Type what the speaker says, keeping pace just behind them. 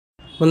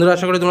বন্ধুরা,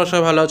 আশা করি তোমরা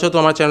সবাই ভালো আছো।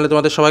 তোমার চ্যানেলে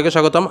তোমাদের সবাইকে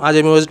স্বাগতম। আজ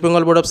আমি West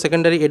Bengal board of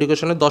secondary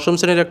এডুকেশনের দশম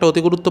শ্রেণীর একটা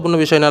অতি গুরুত্বপূর্ণ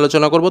বিষয় নিয়ে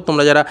আলোচনা করব।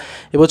 তোমরা যারা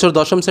এবছর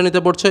দশম শ্রেণীতে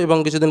পড়ছো এবং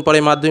কিছুদিন পরে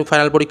মাধ্যমিক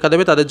ফাইনাল পরীক্ষা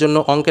দেবে, তাদের জন্য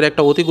অঙ্কের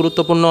একটা অতি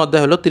গুরুত্বপূর্ণ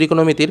অধ্যায় হলো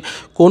ত্রিকোণমিতির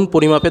কোণ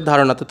পরিমাপের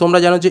ধারণা। তো তোমরা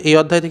জানো যে এই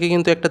অধ্যায় থেকে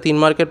কিন্তু একটা 3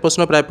 মার্কের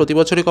প্রশ্ন প্রায় প্রতি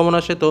বছরই কমন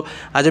আসে। তো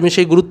আজ আমি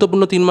সেই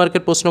গুরুত্বপূর্ণ 3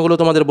 মার্কের প্রশ্নগুলো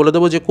তোমাদের বলে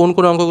দেবো যে কোন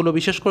কোন অঙ্কগুলো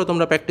বিশেষ করে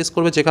তোমরা প্র্যাকটিস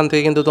করবে, যেখান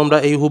থেকে কিন্তু তোমরা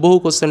এই হুবহু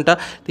কোশ্চেনটা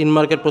 3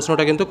 মার্কের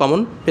প্রশ্নটা কিন্তু কমন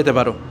পেতে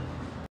পারো।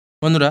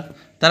 বন্ধুরা,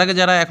 তার আগে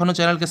যারা এখনও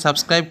চ্যানেলকে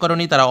সাবস্ক্রাইব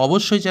করোনি তারা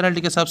অবশ্যই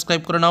চ্যানেলটিকে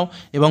সাবস্ক্রাইব করে নাও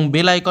এবং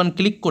বেল আইকন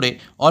ক্লিক করে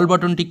অল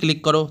বাটনটি ক্লিক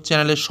করো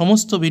চ্যানেলের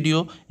সমস্ত ভিডিও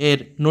এর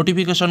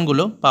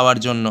নোটিফিকেশনগুলো পাওয়ার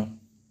জন্য।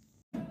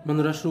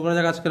 বন্ধুরা, শুরু করা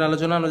যাক আজকের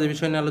আলোচনা। আমরা যে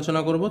বিষয় নিয়ে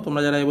আলোচনা করব,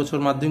 তোমরা যারা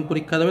এবছর মাধ্যমিক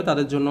পরীক্ষা দেবে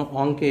তাদের জন্য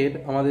অঙ্কের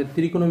আমাদের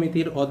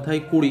ত্রিকোণমিতির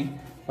অধ্যায় 20,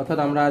 অর্থাৎ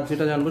আমরা আজ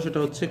যেটা জানবো সেটা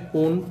হচ্ছে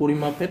কোণ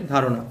পরিমাপের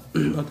ধারণা।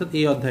 অর্থাৎ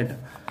এই অধ্যায়টা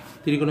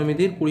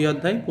ত্রিকোণমিতির 20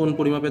 অধ্যায় কোণ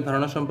পরিমাপের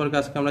ধারণা সম্পর্কে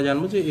আজকে আমরা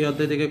জানবো যে এই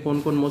অধ্যায় থেকে কোন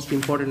কোন মোস্ট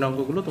ইম্পর্টেন্ট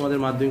অঙ্কগুলো তোমাদের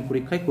মাধ্যমিক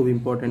পরীক্ষায় খুব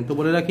ইম্পর্টেন্ট। তো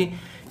বলে রাখি,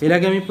 এর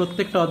আগে আমি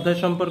প্রত্যেকটা অধ্যায়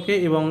সম্পর্কে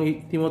এবং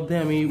ইতিমধ্যে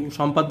আমি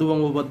সম্পাদ্য এবং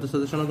উপপাদ্য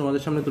সাজেশনও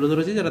তোমাদের সামনে তুলে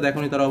ধরেছি। যারা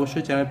দেখোনি তারা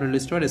অবশ্যই চ্যানেল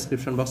প্লেলিস্ট বা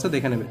ডেসক্রিপশন বক্সে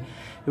দেখে নেবে।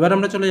 এবার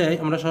আমরা চলে যাই,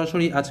 আমরা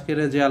সরাসরি আজকের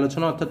যে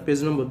আলোচনা অর্থাৎ পেজ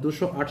নম্বর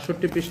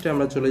 268 পৃষ্ঠায়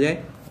আমরা চলে যাই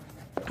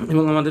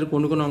এবং আমাদের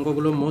কোন কোন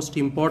অঙ্কগুলো মোস্ট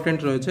ইম্পর্টেন্ট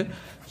রয়েছে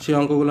সেই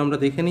অঙ্কগুলো আমরা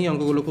দেখে নিই।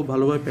 অঙ্কগুলো খুব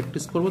ভালোভাবে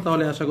প্র্যাকটিস করবো,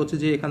 তাহলে আশা করছি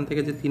যে এখান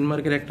থেকে যে 3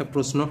 মার্কের একটা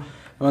প্রশ্ন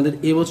আমাদের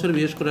এবছর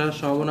বিশেষ করে আসার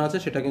সম্ভাবনা আছে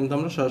সেটা কিন্তু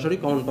আমরা সরাসরি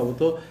কমন পাবো।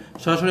 তো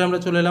সরাসরি আমরা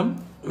চলে এলাম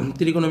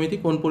ত্রিকোণমিতি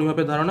কোণ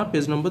পরিমাপের ধারণা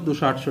পেজ নম্বর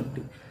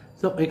 268।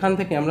 তো এখান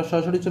থেকে আমরা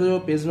সরাসরি চলে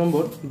যাবো পেজ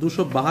নম্বর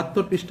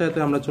 272 পৃষ্ঠাতে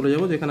আমরা চলে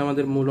যাব, যেখানে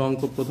আমাদের মূল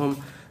অঙ্ক প্রথম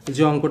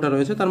যে অঙ্কটা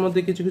রয়েছে তার মধ্যে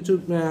কিছু কিছু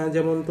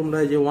যেমন তোমরা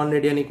যে 1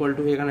 রেডিয়ান ইকুয়াল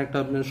টু, এখানে একটা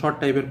শর্ট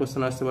টাইপের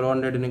কোশ্চেন আসতে পারে 1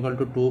 রেডিয়ান ইকুয়াল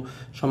টু 2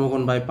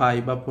 সমকোণ বাই পাই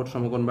বা 4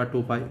 সমকোণ বাই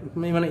 2 পাই,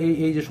 মানে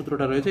এই যে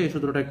সূত্রটা রয়েছে এই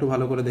সূত্রটা একটু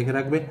ভালো করে দেখে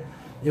রাখবে।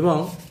 এবং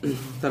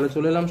তাহলে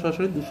চলে এলাম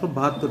সরাসরি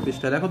 272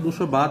 পৃষ্ঠায়। দেখো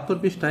 272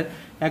 পৃষ্ঠায়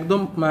একদম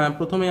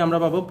প্রথমে আমরা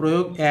পাবো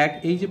প্রয়োগ 1।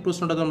 এই যে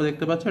প্রশ্নটা তোমরা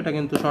দেখতে পাচ্ছ এটা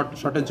কিন্তু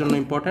শর্টের জন্য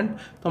ইম্পর্টেন্ট,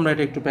 তোমরা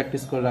এটা একটু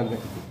প্র্যাকটিস করে রাখবে।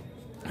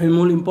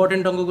 মূল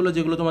ইম্পর্টেন্ট অঙ্কগুলো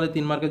যেগুলো তোমাদের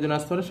 3 মার্কের জন্য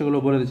আসতে পারে সেগুলো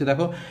বলে দিচ্ছি।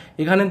 দেখো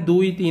এখানে 2,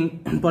 3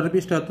 পরের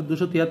পৃষ্ঠায় অর্থাৎ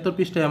 273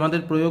 পৃষ্ঠায় আমাদের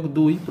প্রয়োগ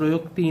 2,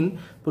 প্রয়োগ 3,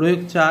 প্রয়োগ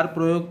 4,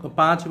 প্রয়োগ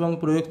 5 এবং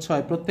প্রয়োগ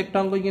 6 প্রত্যেকটা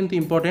অঙ্কই কিন্তু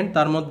ইম্পর্টেন্ট।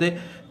 তার মধ্যে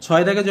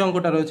 6 দাগে যে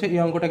অঙ্কটা রয়েছে এই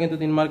অঙ্কটা কিন্তু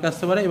 3 মার্কে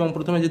আসতে পারে এবং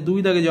প্রথমে যে 2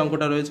 দাগে যে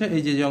অঙ্কটা রয়েছে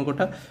এই যে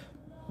অঙ্কটা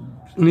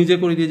নিজে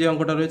করে দিয়ে যে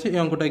অঙ্কটা রয়েছে এই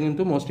অঙ্কটাই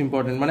কিন্তু মোস্ট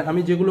ইম্পর্টেন্ট। মানে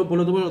আমি যেগুলো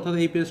বলে দেবো অর্থাৎ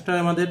এই পেজটায়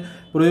আমাদের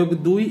প্রয়োগ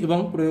 2 এবং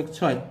প্রয়োগ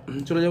 6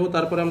 চলে যাব।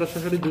 তারপরে আমরা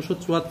সরাসরি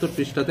 274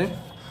 পৃষ্ঠাতে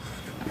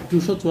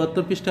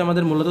 274 পৃষ্ঠায়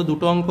আমাদের মূলত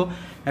দুটো অঙ্ক,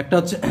 একটা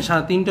হচ্ছে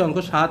 3টে অঙ্ক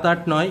 7,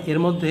 8, 9। এর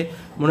মধ্যে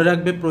মনে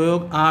রাখবে প্রয়োগ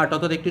 8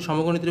 অর্থাৎ একটি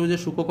সমকোণী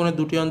ত্রিভুজের সূক্ষ্মকোণের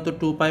দুটি অন্তর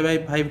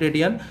 2π/5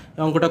 রেডিয়ান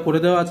এই অঙ্কটা করে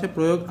দেওয়া আছে।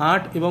 প্রয়োগ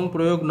 8 এবং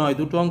প্রয়োগ 9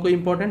 দুটো অঙ্ক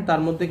ইম্পর্টেন্ট।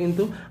 তার মধ্যে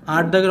কিন্তু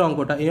 8 দাগের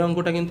অঙ্কটা, এই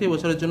অঙ্কটা কিন্তু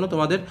এবছরের জন্য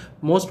তোমাদের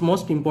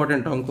মোস্ট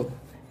ইম্পর্টেন্ট অঙ্ক।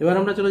 এবার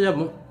আমরা চলে যাব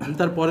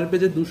তার পরের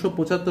পেজে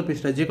 275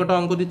 পৃষ্ঠায়। যে কটা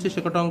অঙ্ক দিচ্ছে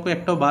সে কটা অঙ্ক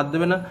একটাও বাদ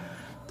দেবে না।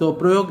 তো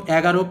প্রয়োগ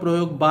 11,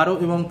 প্রয়োগ 12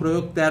 এবং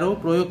প্রয়োগ 13,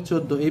 প্রয়োগ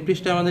 14 এই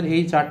পৃষ্ঠায় আমাদের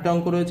এই 4টে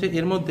অঙ্ক রয়েছে।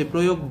 এর মধ্যে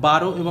প্রয়োগ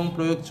 12 এবং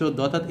প্রয়োগ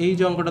 14 অর্থাৎ এই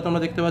যে অঙ্কটা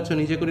তোমরা দেখতে পাচ্ছ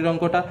নিজে করির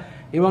অঙ্কটা,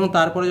 এবং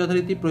তারপরে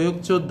যথারীতি প্রয়োগ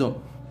 14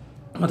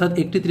 অর্থাৎ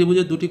একটি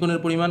ত্রিভুজের দুটি কোণের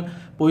পরিমাণ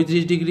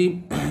 35 ডিগ্রি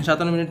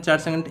 57 মিনিট 4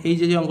 সেকেন্ড এই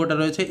যে অঙ্কটা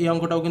রয়েছে এই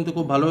অঙ্কটাও কিন্তু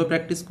খুব ভালোভাবে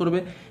প্র্যাকটিস করবে।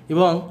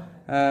 এবং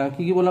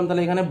কি বললাম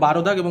তাহলে এখানে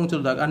 12 দাগ এবং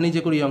 14 দাগ আর নিজে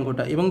করি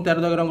অঙ্কটা, এবং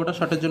 13 দাগের অঙ্কটা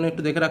শর্টের জন্য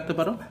একটু দেখে রাখতে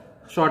পারো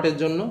শর্টের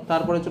জন্য।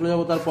 তারপরে চলে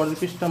যাব তার পরের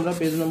পৃষ্ঠা, আমরা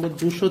পেজ নম্বর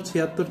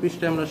 276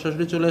 পৃষ্ঠায় আমরা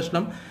সরাসরি চলে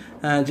আসলাম,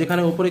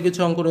 যেখানে উপরে কিছু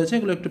অঙ্ক রয়েছে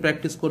এগুলো একটু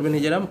প্র্যাকটিস করবে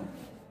নিজেরা।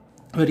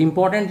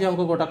 ইম্পর্টেন্ট যে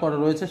অঙ্ক কটা করা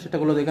রয়েছে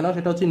সেটাগুলো দেখে নাও।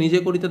 সেটা হচ্ছে নিজে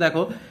করিতে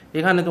দেখো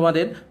এখানে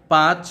তোমাদের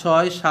 5,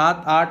 6, 7,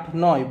 8,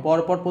 9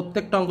 পরপর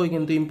প্রত্যেকটা অঙ্কই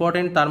কিন্তু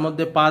ইম্পর্টেন্ট। তার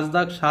মধ্যে 5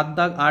 দাগ, 7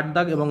 দাগ, 8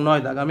 দাগ এবং 9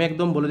 দাগ। আমি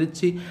একদম বলে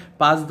দিচ্ছি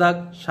 5 দাগ,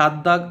 7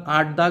 দাগ,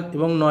 8 দাগ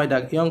এবং 9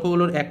 দাগ এই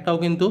অঙ্কগুলোর একটাও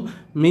কিন্তু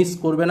মিস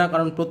করবে না,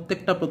 কারণ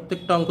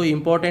প্রত্যেকটা অঙ্ক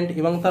ইম্পর্টেন্ট।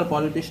 এবং তার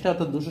পরের পৃষ্ঠায়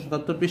অর্থাৎ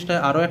 277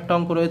 পৃষ্ঠায় আরও একটা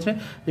অঙ্ক রয়েছে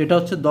যেটা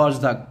হচ্ছে 10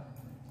 দাগ।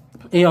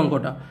 এই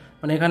অঙ্কটা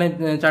মানে এখানে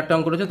 4টে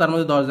অঙ্ক রয়েছে তার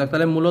মধ্যে 10 দাগ।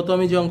 তাহলে মূলত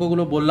আমি যে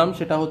অঙ্কগুলো বললাম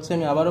সেটা হচ্ছে,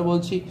 আমি আবারও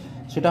বলছি,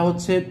 সেটা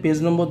হচ্ছে পেজ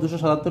নম্বর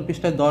 277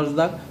 পৃষ্ঠায় 10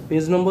 দাগ,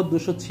 পেজ নম্বর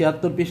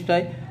 276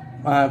 পৃষ্ঠায়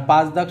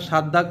 5 দাগ,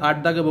 7 দাগ, 8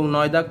 দাগ এবং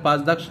 9 দাগ,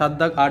 5 দাগ, 7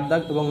 দাগ, 8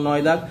 দাগ এবং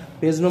 9 দাগ।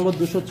 পেজ নম্বর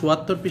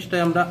 274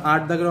 পৃষ্ঠায় আমরা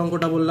 8 দাগের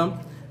অঙ্কটা বললাম,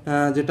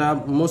 যেটা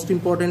মোস্ট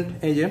ইম্পর্টেন্ট।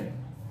 এই যে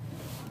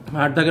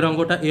 8 দাগের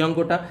অঙ্কটা,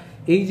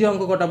 এই যে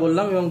অঙ্ক কটা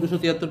বললাম, এবং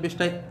 273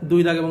 পৃষ্ঠায় 2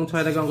 দাগ এবং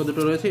 6 দাগের অঙ্ক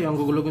দুটো রয়েছে। এই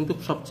অঙ্কগুলো কিন্তু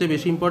সবচেয়ে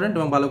বেশি ইম্পর্টেন্ট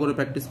এবং ভালো করে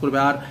প্র্যাকটিস করবে।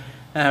 আর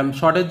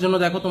শর্টের জন্য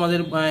দেখো তোমাদের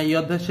এই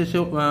অধ্যায় শেষে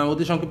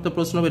অতি সংক্ষিপ্ত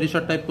প্রশ্ন, very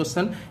short type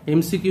question,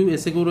 MCQ,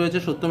 SAQ রয়েছে,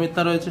 সত্য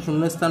মিথ্যা রয়েছে,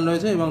 শূন্যস্থান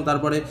রয়েছে এবং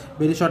তারপরে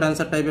ভেরি শর্ট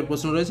অ্যান্সার টাইপের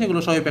প্রশ্ন রয়েছে। এগুলো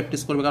সবাই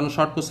প্র্যাকটিস করবে, কারণ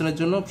শর্ট কোশ্চেনের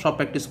জন্য সব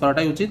প্র্যাকটিস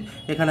করাটাই উচিত।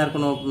 এখানে আর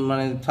কোনো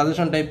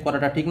সাজেশন টাইপ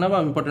করাটা ঠিক না বা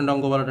ইম্পর্টেন্ট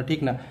অঙ্ক বলাটা ঠিক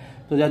না।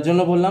 তো যার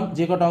জন্য বললাম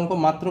যে কটা অঙ্ক,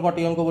 মাত্র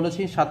কটি অঙ্ক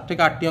বলেছি, 7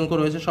 থেকে 8টি অঙ্ক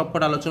রয়েছে সব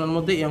কটা আলোচনার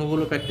মধ্যে। এই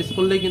অঙ্কগুলো প্র্যাকটিস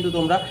করলেই কিন্তু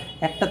তোমরা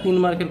একটা 3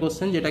 মার্কের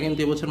কোশ্চেন, যেটা কিন্তু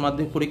এবছর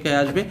মাধ্যমিক পরীক্ষায়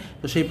আসবে,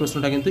 তো সেই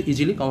প্রশ্নটা কিন্তু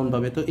ইজিলি কমন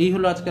পাবে। তো এই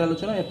হলো আজকের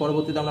আলোচনা। এর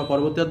পরবর্তীতে আমরা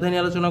পরবর্তী অধ্যায়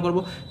নিয়ে আলোচনা করবো।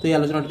 তো এই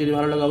আলোচনাটি যদি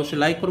ভালো লাগে অবশ্যই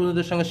লাইক করো,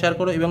 বন্ধুদের সঙ্গে শেয়ার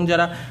করো, এবং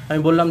যারা আমি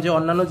বললাম যে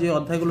অন্যান্য যে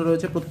অধ্যায়গুলো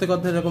রয়েছে প্রত্যেক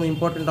অধ্যায় এরকম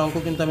ইম্পর্টেন্ট অঙ্ক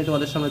কিন্তু আমি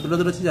তোমাদের সামনে তুলে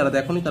ধরেছি, যারা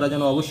দেখোনি তারা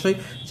যেন অবশ্যই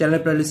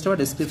চ্যানেলের প্লেলিস্টে বা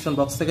ডিসক্রিপশন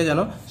বক্স থেকে যেন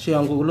সেই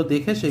অঙ্কগুলো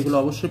দেখে সেইগুলো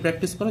অবশ্যই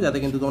প্র্যাকটিস করো, যাতে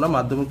কিন্তু তোমরা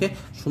মাধ্যমিকে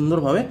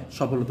সুন্দরভাবে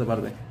সফল হতে পারবে।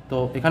 তো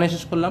এখানে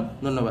শেষ করলাম,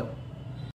 ধন্যবাদ।